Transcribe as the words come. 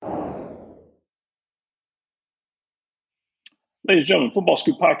Ladies and gentlemen, Football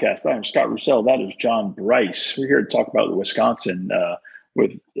Scoop Podcast. I am Scott Roussel. That is John Bryce. We're here to talk about Wisconsin.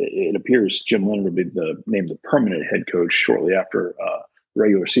 With it appears Jim Leonhard will be named the permanent head coach shortly after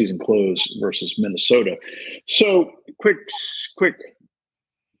regular season close versus Minnesota. So, quick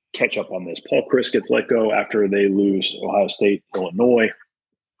catch up on this. Paul Chryst gets let go after they lose Ohio State, Illinois.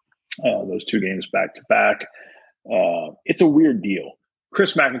 Those two games back to back. It's a weird deal.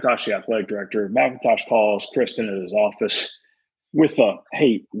 Chris McIntosh, the athletic director, McIntosh calls Chryst into his office with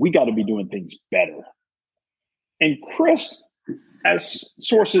hey, we got to be doing things better. And Chryst, as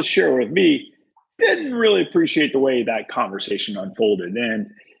sources share with me, didn't really appreciate the way that conversation unfolded. And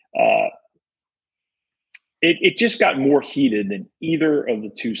it just got more heated than either of the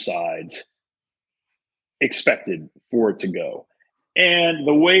two sides expected for it to go. And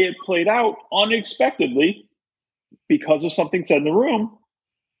the way it played out unexpectedly, because of something said in the room,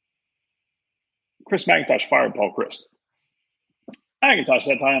 Chris McIntosh fired Paul Chryst. McIntosh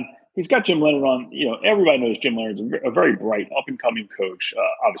that time, he's got Jim Leonhard on. Everybody knows Jim Leonhard's a very bright, up-and-coming coach,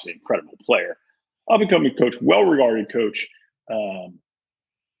 obviously incredible player. Up-and-coming coach, well-regarded coach.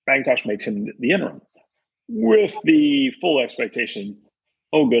 McIntosh makes him the interim with the full expectation,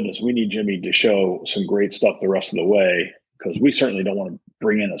 oh, goodness, we need Jimmy to show some great stuff the rest of the way because we certainly don't want to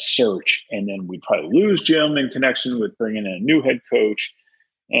bring in a search and then we'd probably lose Jim in connection with bringing in a new head coach.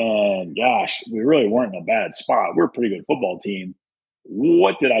 And, gosh, we really weren't in a bad spot. We're a pretty good football team.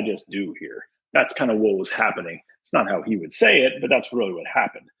 What did I just do here? That's kind of what was happening. It's not how he would say it, but that's really what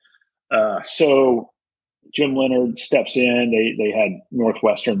happened. So Jim Leonhard steps in. They had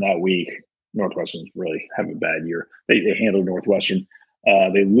Northwestern that week. Northwestern's really having a bad year. They handled Northwestern.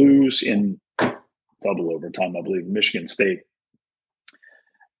 They lose in double overtime, I believe, Michigan State.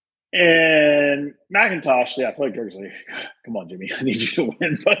 And McIntosh, the athletic director, is like, come on, Jimmy, I need you to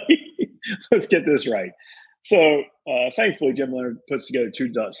win, buddy. Let's get this right. So, thankfully, Jim Leonhard puts together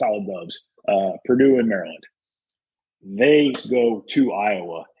two solid dubs, Purdue and Maryland. They go to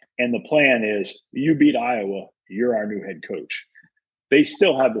Iowa, and the plan is you beat Iowa, you're our new head coach. They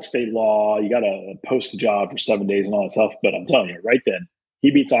still have the state law. You got to post the job for 7 days and all that stuff. But I'm telling you, right then,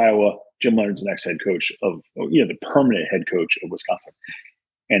 he beats Iowa. Jim Leonhard's the next head coach of, the permanent head coach of Wisconsin.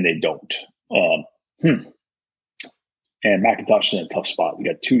 And they don't. And McIntosh is in a tough spot. You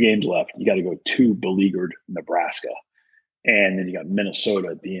got 2 games left. You got to go to beleaguered Nebraska. And then you got Minnesota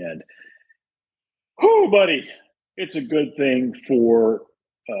at the end. Whoo, buddy. It's a good thing for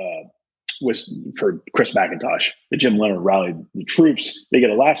Chris McIntosh that Jim Leonhard rallied the troops. They get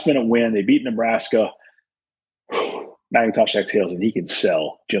a last-minute win. They beat Nebraska. McIntosh exhales, and he can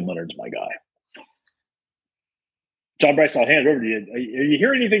sell. Jim Leonhard's my guy. John Bryce, I'll hand it over to you. Are you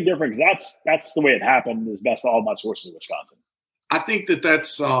hearing anything different? Because that's the way it happened, as best all my sources in Wisconsin. I think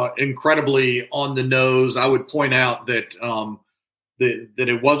that's incredibly on the nose. I would point out that that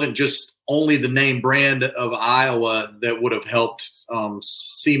it wasn't just only the name brand of Iowa that would have helped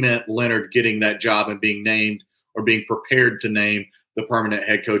cement Leonhard getting that job and being named or being prepared to name the permanent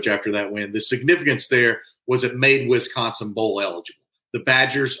head coach after that win. The significance there was it made Wisconsin bowl eligible. The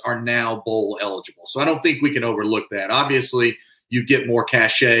Badgers are now bowl eligible. So I don't think we can overlook that. Obviously, you get more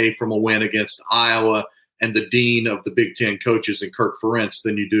cachet from a win against Iowa and the dean of the Big Ten coaches in Kirk Ferentz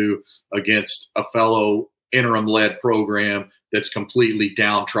than you do against a fellow interim-led program that's completely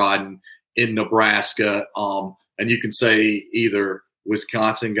downtrodden in Nebraska. And you can say either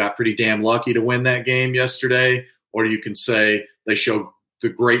Wisconsin got pretty damn lucky to win that game yesterday, or you can say they showed the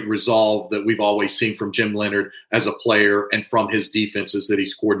great resolve that we've always seen from Jim Leonhard as a player and from his defenses that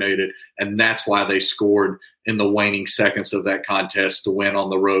he's coordinated. And that's why they scored in the waning seconds of that contest to win on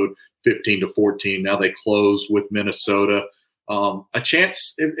the road 15-14. Now they close with Minnesota. A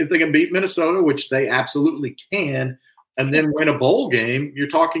chance if they can beat Minnesota, which they absolutely can, and then win a bowl game, you're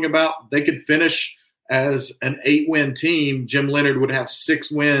talking about they could finish as an 8-win team. Jim Leonhard would have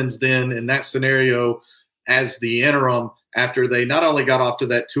 6 wins then in that scenario as the interim, after they not only got off to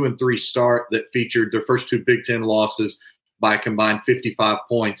that 2-3 start that featured their first 2 Big Ten losses by a combined 55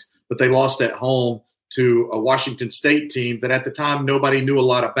 points, but they lost at home to a Washington State team that at the time nobody knew a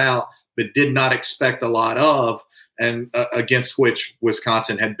lot about, but did not expect a lot of, and against which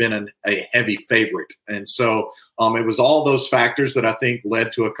Wisconsin had been a heavy favorite. And so it was all those factors that I think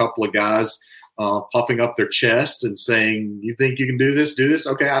led to a couple of guys puffing up their chest and saying, you think you can do this? Do this?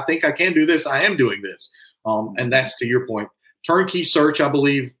 Okay, I think I can do this. I am doing this. And that's to your point. Turnkey Search, I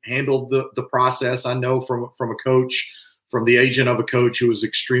believe, handled the process. I know from a coach, from the agent of a coach who was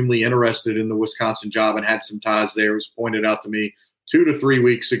extremely interested in the Wisconsin job and had some ties there. It was pointed out to me 2 to 3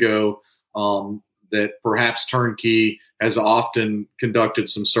 weeks ago that perhaps Turnkey has often conducted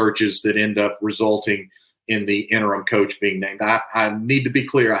some searches that end up resulting in the interim coach being named. I need to be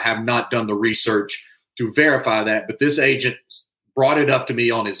clear. I have not done the research to verify that, but this agent brought it up to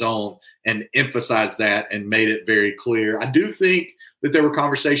me on his own and emphasized that and made it very clear. I do think that there were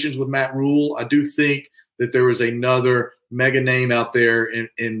conversations with Matt Rule. I do think that there was another mega name out there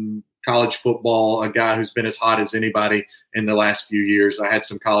in college football, a guy who's been as hot as anybody in the last few years. I had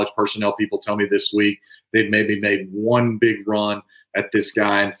some college personnel people tell me this week they'd maybe made one big run at this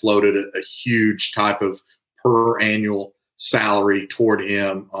guy and floated a huge type of per annual salary toward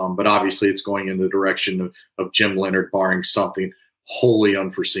him. But obviously it's going in the direction of Jim Leonhard, barring something wholly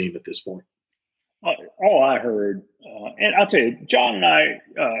unforeseen at this point. All I heard, and I'll tell you, John and I,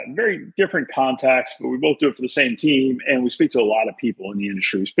 very different contacts, but we both do it for the same team, and we speak to a lot of people in the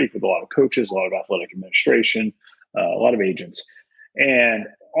industry. We speak with a lot of coaches, a lot of athletic administration, a lot of agents. And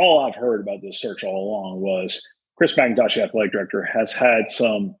all I've heard about this search all along was Chris McIntosh, the athletic director, has had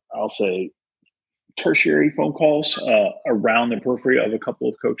some, I'll say, tertiary phone calls around the periphery of a couple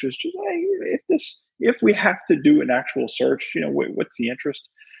of coaches. Just, hey, if we have to do an actual search, what's the interest?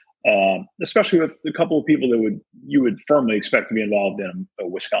 Especially with a couple of people that you would firmly expect to be involved in a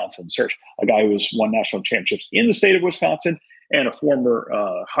Wisconsin search. A guy who has won national championships in the state of Wisconsin and a former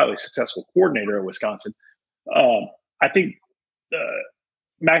highly successful coordinator at Wisconsin. I think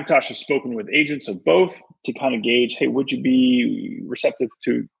McIntosh has spoken with agents of both to kind of gauge, hey, would you be receptive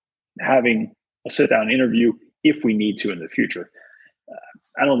to having a sit-down interview if we need to in the future?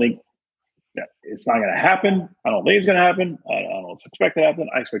 I don't think it's not going to happen. I don't think it's going to happen. I don't expect it to happen.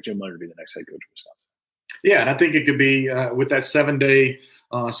 I expect Jim Leonhard to be the next head coach of Wisconsin. Yeah, and I think it could be with that 7-day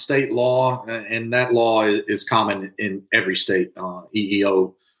state law, and that law is common in every state,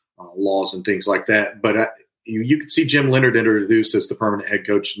 EEO laws and things like that. But you could see Jim Leonhard introduced as the permanent head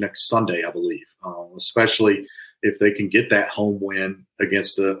coach next Sunday, I believe, especially if they can get that home win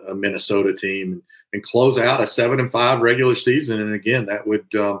against a Minnesota team and close out a 7-5 regular season. And again, that would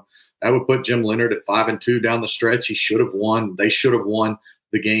put Jim Leonhard at 5-2 down the stretch. He should have won. They should have won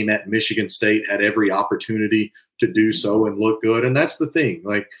the game at Michigan State, had every opportunity to do so and look good. And that's the thing.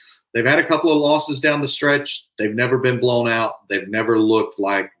 Like, they've had a couple of losses down the stretch. They've never been blown out. They've never looked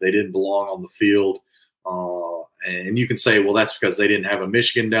like they didn't belong on the field. And you can say, well, that's because they didn't have a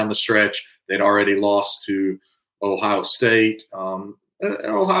Michigan down the stretch. They'd already lost to Ohio State.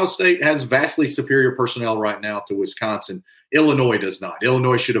 Ohio State has vastly superior personnel right now to Wisconsin. Illinois does not.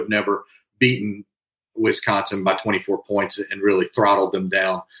 Illinois should have never beaten Wisconsin by 24 points and really throttled them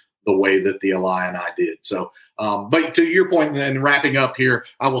down the way that the Illini did. So, but to your point, and wrapping up here,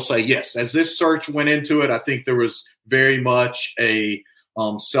 I will say, yes, as this search went into it, I think there was very much a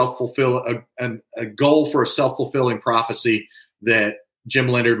goal for a self-fulfilling prophecy that Jim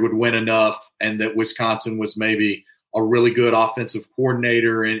Leonhard would win enough and that Wisconsin was maybe a really good offensive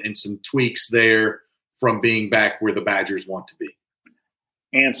coordinator and some tweaks there from being back where the Badgers want to be.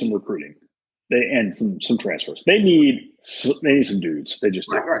 And some recruiting. And some transfers. They need some dudes. They just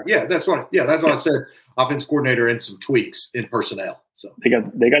right. Yeah, that's what I said. Offense coordinator and some tweaks in personnel. So they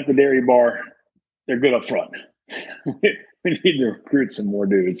got the dairy bar. They're good up front. We need to recruit some more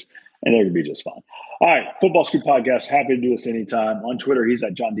dudes, and they're gonna be just fine. All right, Football Scoop Podcast. Happy to do this anytime. On Twitter, he's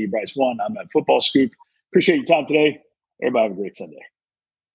at John D. Bryce 1. I'm at Football Scoop. Appreciate your time today. Everybody have a great Sunday.